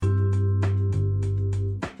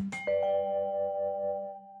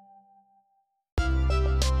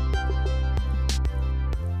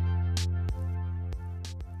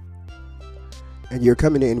And you're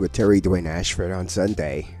coming in with Dwayne Ashford on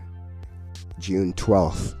Sunday, June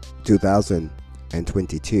 12th,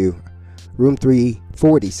 2022. Room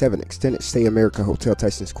 347, Extended Stay America Hotel,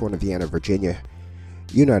 Tysons Corner, Vienna, Virginia,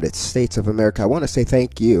 United States of America. I want to say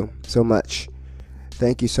thank you so much.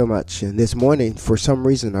 Thank you so much. And this morning, for some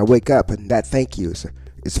reason, I wake up and that thank you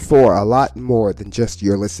is for a lot more than just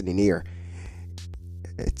your listening ear.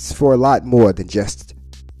 It's for a lot more than just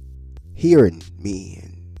hearing me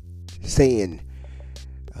and saying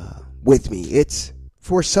with me. It's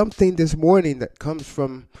for something this morning that comes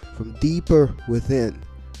from deeper within.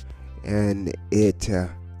 And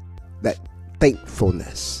that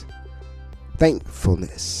thankfulness.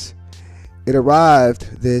 It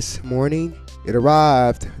arrived this morning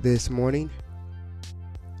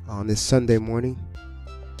on this Sunday morning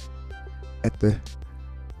at the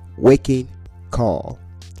waking call.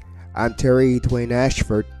 I'm Dwayne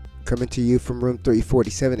Ashford, coming to you from room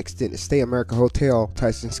 347, Extended Stay America Hotel,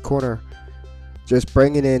 Tysons Corner. Just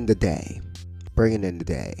bringing in the day.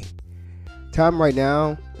 Time right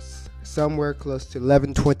now, somewhere close to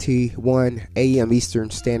 11:21 a.m. Eastern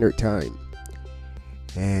Standard Time.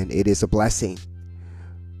 And it is a blessing.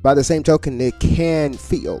 By the same token, it can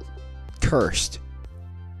feel cursed.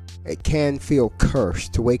 It can feel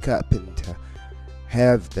cursed to wake up and to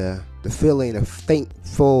have the feeling of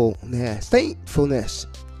thankfulness.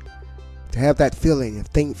 To have that feeling of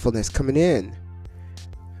thankfulness coming in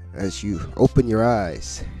as you open your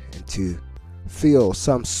eyes and to feel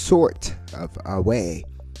some sort of a way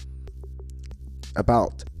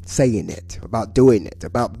about saying it, about doing it,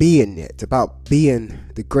 about being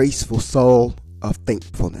the graceful soul of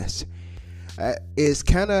thankfulness. Is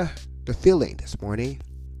kind of the feeling this morning.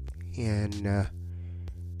 And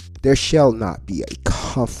there shall not be a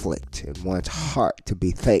conflict in one's heart to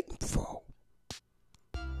be thankful.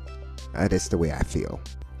 That is the way I feel.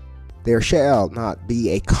 There shall not be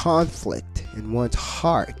a conflict in one's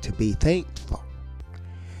heart to be thankful.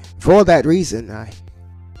 For that reason, I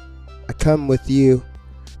come with you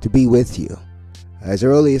to be with you as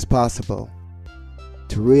early as possible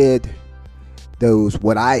to rid those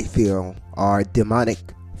what I feel are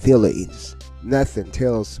demonic feelings. Nothing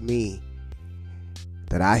tells me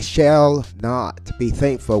that I shall not be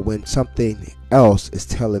thankful when something else is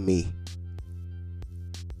telling me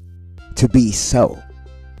to be so.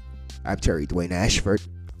 I'm Dwayne Ashford.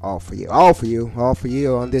 All for you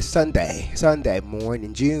on this Sunday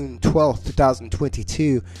morning, June 12th,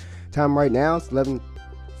 2022. Time right now is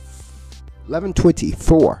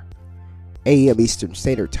 11:24 a.m. Eastern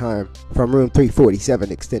Standard Time from room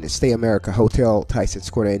 347, Extended Stay America Hotel, Tysons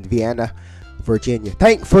Corner in Vienna, Virginia.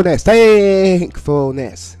 Thankfulness. And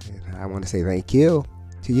I want to say thank you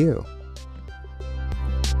to you.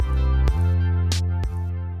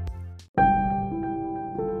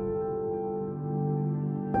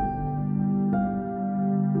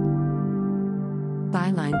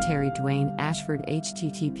 Byline Dwayne Ashford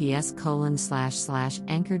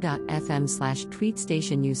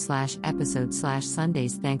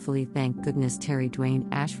https://anchor.fm/tweetstationu/episode/Sundays. Thankfully, thank goodness Dwayne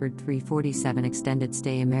Ashford 347 Extended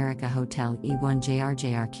Stay America Hotel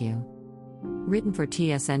E1JRJRQ. Written for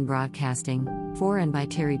TSN Broadcasting, for and by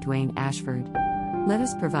Dwayne Ashford. Let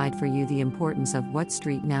us provide for you the importance of what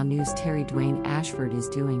Street Now News Dwayne Ashford is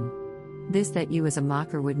doing. This that you as a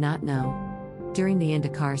mocker would not know. During the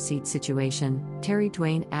car seat situation,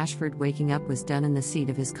 Dwayne Ashford waking up was done in the seat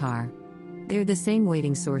of his car. They're the same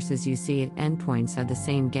waiting sources you see at endpoints are the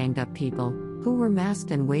same ganged up people, who were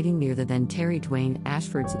masked and waiting near the then Dwayne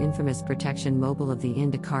Ashford's infamous protection mobile of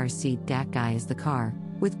the car seat. That guy is the car,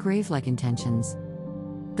 with grave-like intentions.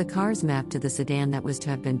 The car's mapped to the sedan that was to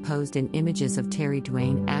have been posed in images of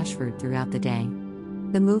Dwayne Ashford throughout the day.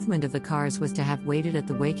 The movement of the cars was to have waited at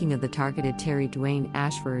the waking of the targeted Dwayne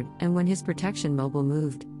Ashford, and when his protection mobile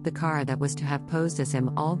moved, the car that was to have posed as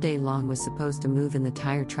him all day long was supposed to move in the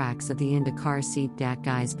tire tracks of the car seat. That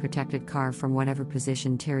guy's protected car from whatever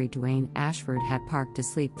position Dwayne Ashford had parked to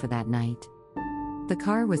sleep for that night. The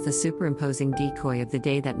car was the superimposing decoy of the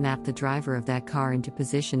day that mapped the driver of that car into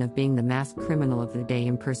position of being the masked criminal of the day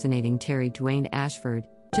impersonating Dwayne Ashford.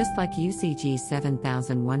 Just like UCG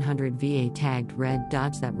 7100 VA tagged red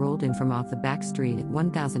Dodge that rolled in from off the back street at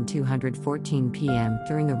 1214 p.m.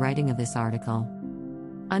 during the writing of this article.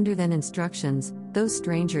 Under then instructions, those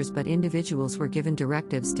strangers but individuals were given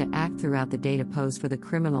directives to act throughout the day to pose for the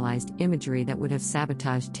criminalized imagery that would have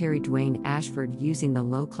sabotaged Dwayne Ashford using the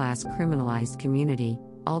low-class criminalized community,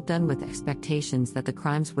 all done with expectations that the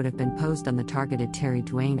crimes would have been posed on the targeted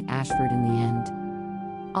Dwayne Ashford in the end.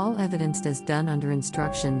 All evidenced as done under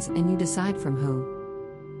instructions, and you decide from who.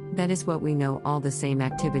 That is what we know, all the same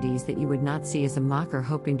activities that you would not see as a mocker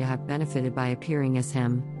hoping to have benefited by appearing as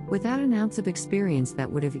him, without an ounce of experience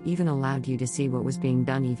that would have even allowed you to see what was being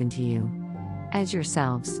done even to you. As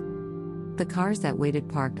yourselves. The cars that waited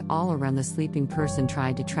parked all around the sleeping person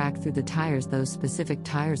tried to track through the tires, those specific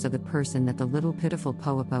tires of the person that the little pitiful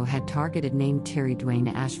Popo had targeted, named Terry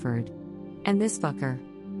Dwayne Ashford. And this fucker.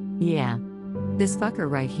 Yeah. This fucker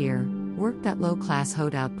right here, worked that low-class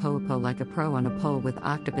hoed-out Popo like a pro on a pole with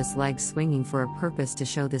octopus legs swinging for a purpose to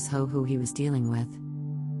show this hoe who he was dealing with.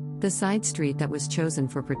 The side street that was chosen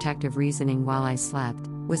for protective reasoning while I slept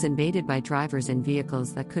was invaded by drivers in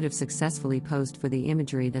vehicles that could have successfully posed for the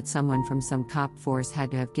imagery that someone from some cop force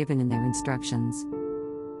had to have given in their instructions.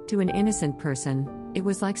 To an innocent person, it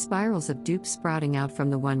was like spirals of dupes sprouting out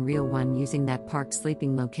from the one real one using that parked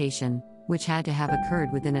sleeping location, which had to have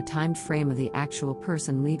occurred within a timed frame of the actual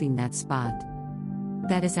person leaving that spot.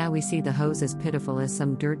 That is how we see the hoes as pitiful as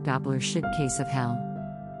some dirt doppler shit case of hell.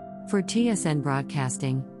 For TSN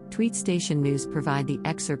Broadcasting, Tweet Station News provide the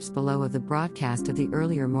excerpts below of the broadcast of the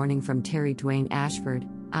earlier morning from Terry Dwayne Ashford,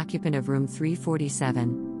 occupant of room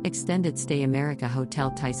 347, Extended Stay America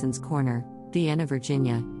Hotel Tyson's Corner, Vienna,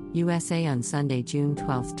 Virginia, USA on Sunday, June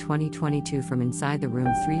 12, 2022 from inside the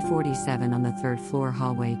room 347 on the third floor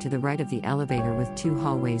hallway to the right of the elevator with two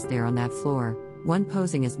hallways there on that floor, one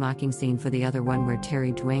posing as mocking scene for the other one where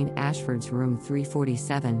Terry Dwayne Ashford's room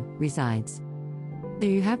 347 resides. There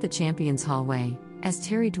you have the champion's hallway. As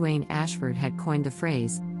Terry Dwayne Ashford had coined the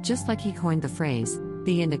phrase, just like he coined the phrase,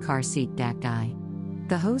 the into car seat dat guy.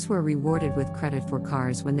 The hoes were rewarded with credit for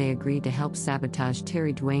cars when they agreed to help sabotage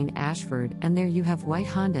Terry Dwayne Ashford, and there you have white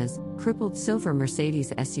Hondas, crippled silver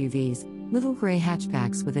Mercedes SUVs, little gray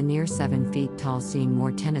hatchbacks with a near 7 feet tall seeing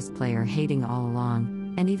more tennis player hating all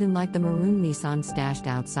along, and even like the maroon Nissan stashed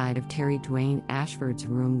outside of Terry Dwayne Ashford's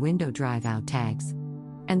room window drive-out tags.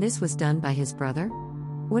 And this was done by his brother?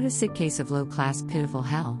 What a sick case of low-class pitiful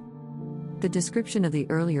hell. The description of the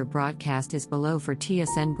earlier broadcast is below for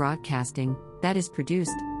TSN Broadcasting, that is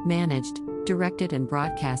produced, managed, directed and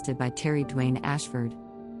broadcasted by Terry Dwayne Ashford.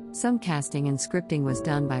 Some casting and scripting was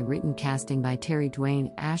done by written casting by Terry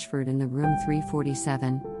Dwayne Ashford in the room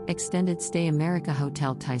 347, Extended Stay America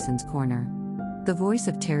Hotel Tyson's Corner. The voice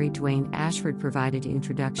of Terry Dwayne Ashford provided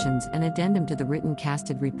introductions and addendum to the written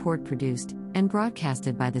casted report produced and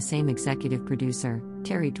broadcasted by the same executive producer,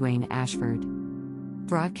 Terry Dwayne Ashford.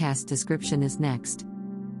 Broadcast description is next.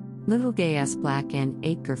 Little gay-ass black and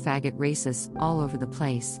 8-ger faggot racists all over the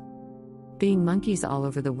place. Being monkeys all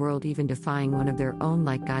over the world, even defying one of their own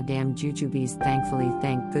like goddamn jujubes. Thankfully,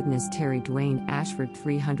 thank goodness, Terry Dwayne Ashford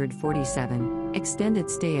 347, Extended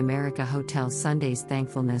Stay America Hotel Sundays.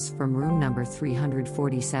 Thankfulness from room number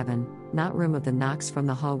 347, not room of the knocks from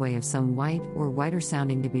the hallway of some white or whiter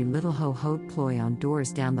sounding to be little ho-hoed ploy on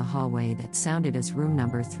doors down the hallway that sounded as room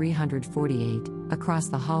number 348, across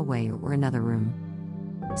the hallway or another room.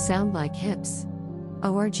 Sound like hips.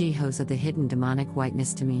 ORG hoes of the hidden demonic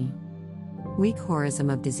whiteness to me. Weak horism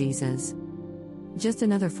of diseases. Just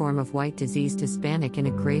another form of white diseased Hispanic in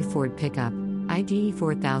a gray Ford pickup, IDE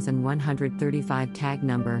 4135 tag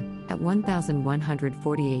number, at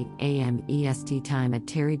 1148 a.m. EST time at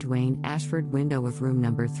Terry Dwayne Ashford window of room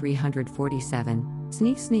number 347.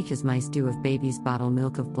 Sneak as mice do of babies bottle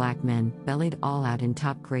milk of black men, bellied all out in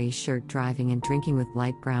top gray shirt driving and drinking with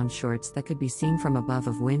light brown shorts that could be seen from above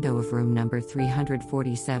of window of room number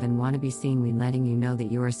 347. Wanna be seen, we letting you know that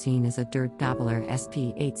you are seen as a dirt doppler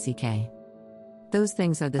SP8CK. Those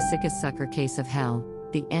things are the sickest sucker case of hell.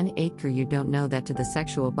 The N8-ger, you don't know that to the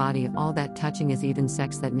sexual body all that touching is even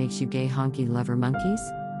sex that makes you gay honky lover monkeys?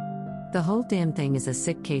 The whole damn thing is a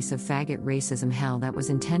sick case of faggot racism hell that was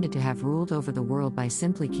intended to have ruled over the world by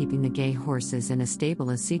simply keeping the gay horses in a stable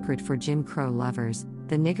a secret for Jim Crow lovers.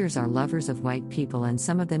 The niggers are lovers of white people and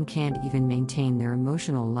some of them can't even maintain their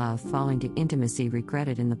emotional love, falling to intimacy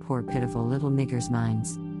regretted in the poor pitiful little niggers'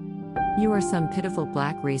 minds. You are some pitiful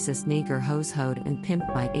black racist nigger hose hoed and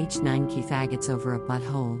pimped by H9 key faggots over a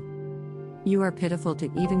butthole. You are pitiful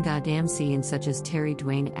to even goddamn see in such as Terry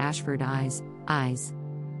Dwayne Ashford eyes.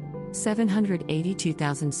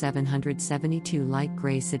 782,772 light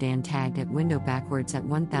gray sedan tagged at window backwards at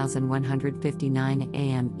 1159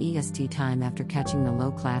 a.m. EST time after catching the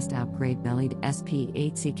low-class outgrade bellied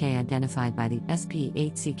SP8CK identified by the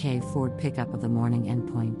SP8CK Ford pickup of the morning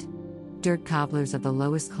endpoint. Dirt cobblers of the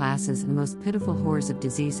lowest classes and most pitiful whores of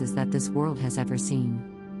diseases that this world has ever seen.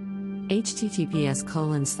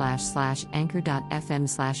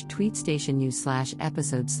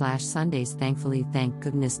 https://anchor.fm/tweetstationnews/episode/Sundays. Thankfully, thank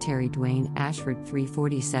goodness, Terry Dwayne Ashford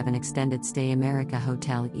 347 Extended Stay America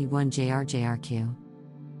Hotel E1 JRJRQ.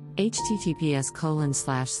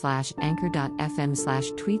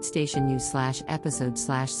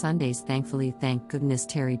 https://anchor.fm/tweetstationnews/episode/Sundays. Thankfully, thank goodness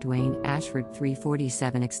Terry Dwayne Ashford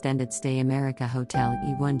 347 Extended Stay America Hotel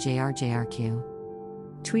E1JRJRQ.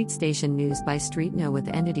 Tweet Station News by Street Know with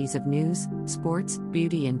entities of news, sports,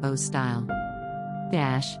 beauty and bow style.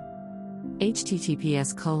 Dash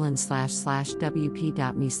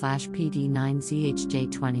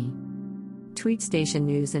https://wp.me/pd9zhj20. Tweet Station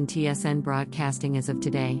News and TSN Broadcasting as of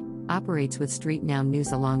today operates with Street Now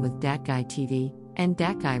News along with Dat Guy TV and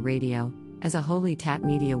Dat Guy Radio as a wholly TAT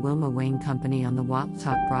Media Wilma Wayne company on the Wop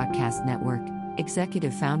Talk Broadcast Network.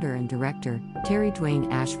 Executive founder and director Terry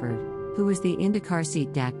Dwayne Ashford, who is the IndyCar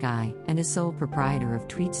seat Dat Guy and is sole proprietor of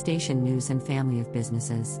Tweet Station News and family of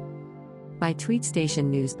businesses. By Tweet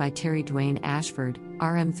Station News by Terry Dwayne Ashford,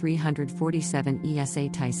 RM 347 ESA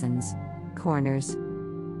Tysons, Corners.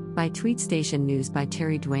 By Tweet Station News by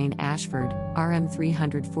Terry Dwayne Ashford, RM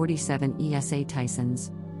 347 ESA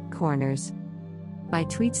Tysons, Corners. By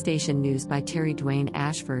Tweet Station News by Terry Dwayne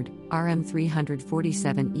Ashford, RM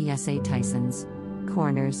 347 ESA Tysons,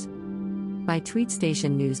 Corners. By Tweet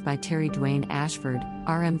Station News by Terry Dwayne Ashford,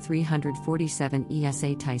 RM 347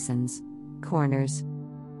 ESA Tysons, Corners.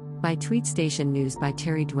 By Tweet Station News by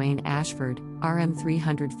Terry Dwayne Ashford, RM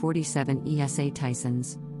 347 ESA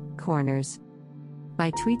Tysons, Corners. By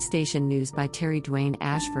Tweet Station News by Terry Dwayne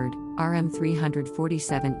Ashford, RM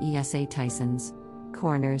 347 ESA Tysons,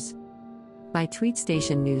 Corners. By Tweet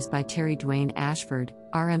Station News by Terry Dwayne Ashford,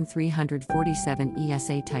 RM 347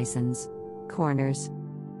 ESA Tysons, Corners.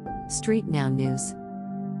 Street Now News.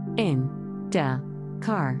 In.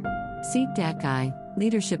 Car. Seat Dat Guy.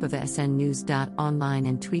 Leadership of SN News. Online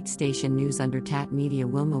and Tweet Station News under TAT Media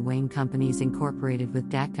Wilma Wayne Companies Incorporated with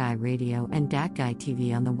Dat Guy Radio and Dat Guy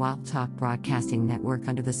TV on the Wop Talk Broadcasting Network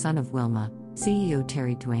under the Son of Wilma, CEO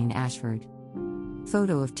Terry Dwayne Ashford.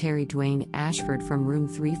 Photo of Terry Dwayne Ashford from Room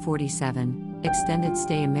 347, Extended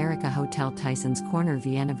Stay America Hotel Tysons Corner,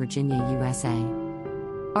 Vienna, Virginia, USA.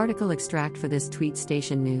 Article extract for this Tweet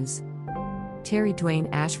Station News. Terry Dwayne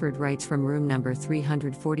Ashford writes from room number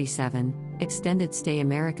 347, Extended Stay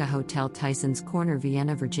America Hotel Tysons Corner,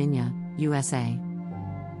 Vienna, Virginia, USA.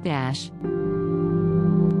 Dash.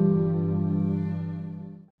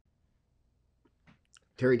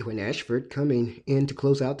 Terry Dwayne Ashford coming in to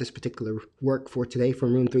close out this particular work for today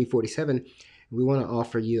from room 347. We want to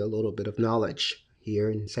offer you a little bit of knowledge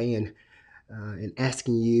here and saying and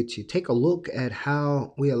asking you to take a look at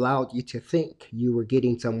how we allowed you to think you were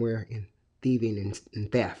getting somewhere in thieving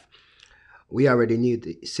and theft. We already knew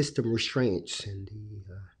the system restraints and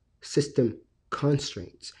the system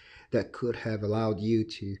constraints that could have allowed you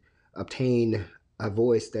to obtain a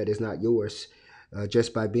voice that is not yours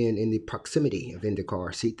just by being in the proximity of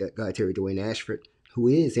IndyCar seat that guy Terry Dwayne Ashford, who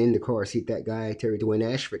is IndyCar seat that guy Terry Dwayne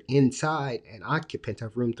Ashford, inside an occupant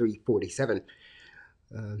of room 347.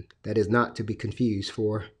 That is not to be confused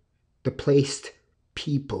for the placed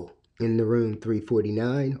people in the room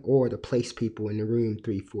 349 or the placed people in the room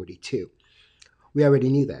 342. We already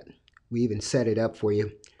knew that. We even set it up for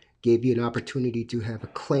you, gave you an opportunity to have a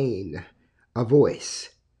claim, a voice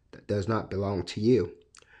that does not belong to you.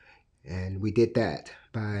 And we did that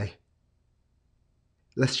by,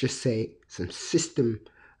 let's just say, some system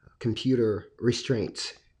computer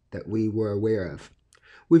restraints that we were aware of.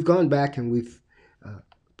 We've gone back and we've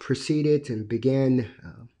proceeded and began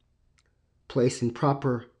placing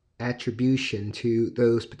proper attribution to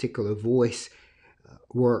those particular voice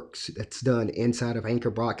works that's done inside of Anchor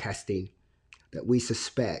Broadcasting that we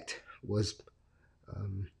suspect was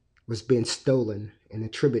being stolen and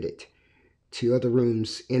attributed to other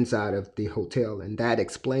rooms inside of the hotel. And that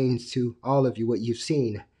explains to all of you what you've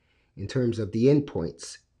seen in terms of the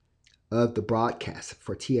endpoints of the broadcast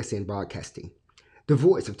for TSN Broadcasting. The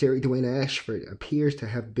voice of Terry Dwayne Ashford appears to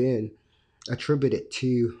have been attributed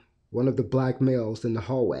to one of the black males in the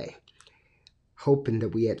hallway, hoping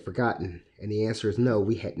that we had forgotten. And the answer is no,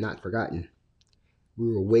 we had not forgotten. We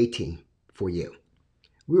were waiting for you.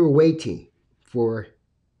 We were waiting for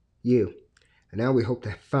you. And now we hope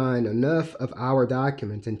to find enough of our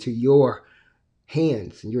documents into your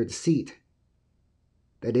hands and your deceit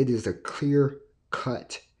that it is a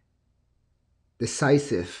clear-cut,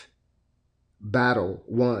 decisive battle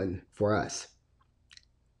won for us.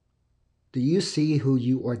 Do you see who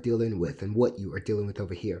you are dealing with and what you are dealing with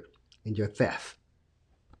over here in your theft?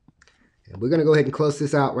 And we're going to go ahead and close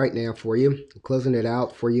this out right now for you. I'm closing it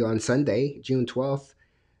out for you on Sunday, June 12th.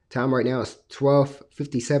 Time right now is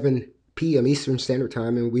 12:57 p.m. Eastern Standard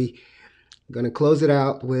Time, and we're going to close it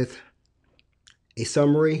out with a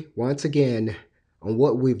summary once again on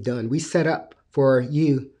what we've done. We set up for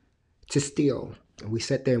you to steal And we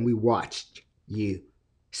sat there and we watched you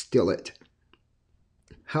steal it.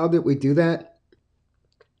 How did we do that?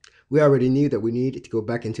 We already knew that we needed to go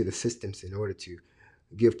back into the systems in order to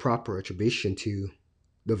give proper attribution to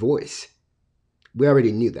the voice. We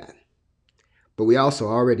already knew that. But we also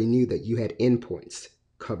already knew that you had endpoints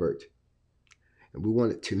covered. And we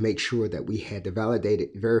wanted to make sure that we had the validated,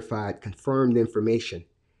 verified, confirmed information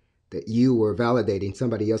that you were validating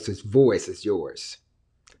somebody else's voice as yours.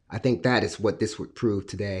 I think that is what this would prove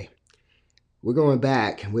today. We're going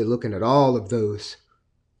back and we're looking at all of those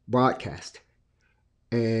broadcasts.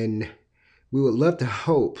 And we would love to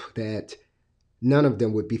hope that none of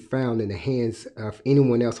them would be found in the hands of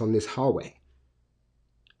anyone else on this hallway.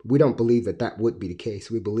 We don't believe that that would be the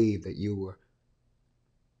case. We believe that you were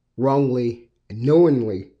wrongly and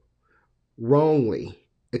knowingly, wrongly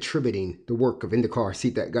attributing the work of IndyCar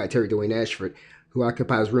seat that guy, Terry Dwayne Ashford, who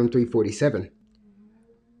occupies room 347.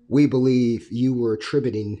 We believe you were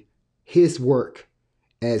attributing his work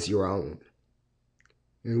as your own.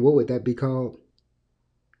 And what would that be called?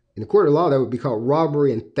 In the court of law, that would be called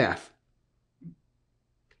robbery and theft.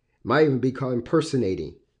 Might even be called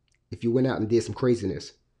impersonating if you went out and did some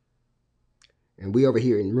craziness. And we over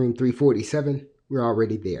here in room 347, we're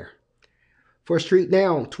already there. For Street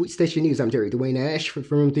Now, Tweet Station News, I'm Terry Dwayne Ashford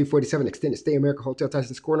from room 347, Extended Stay America Hotel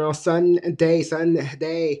Tyson's Corner on Sunday,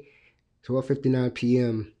 12:59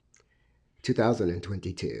 p.m.,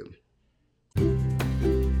 2022.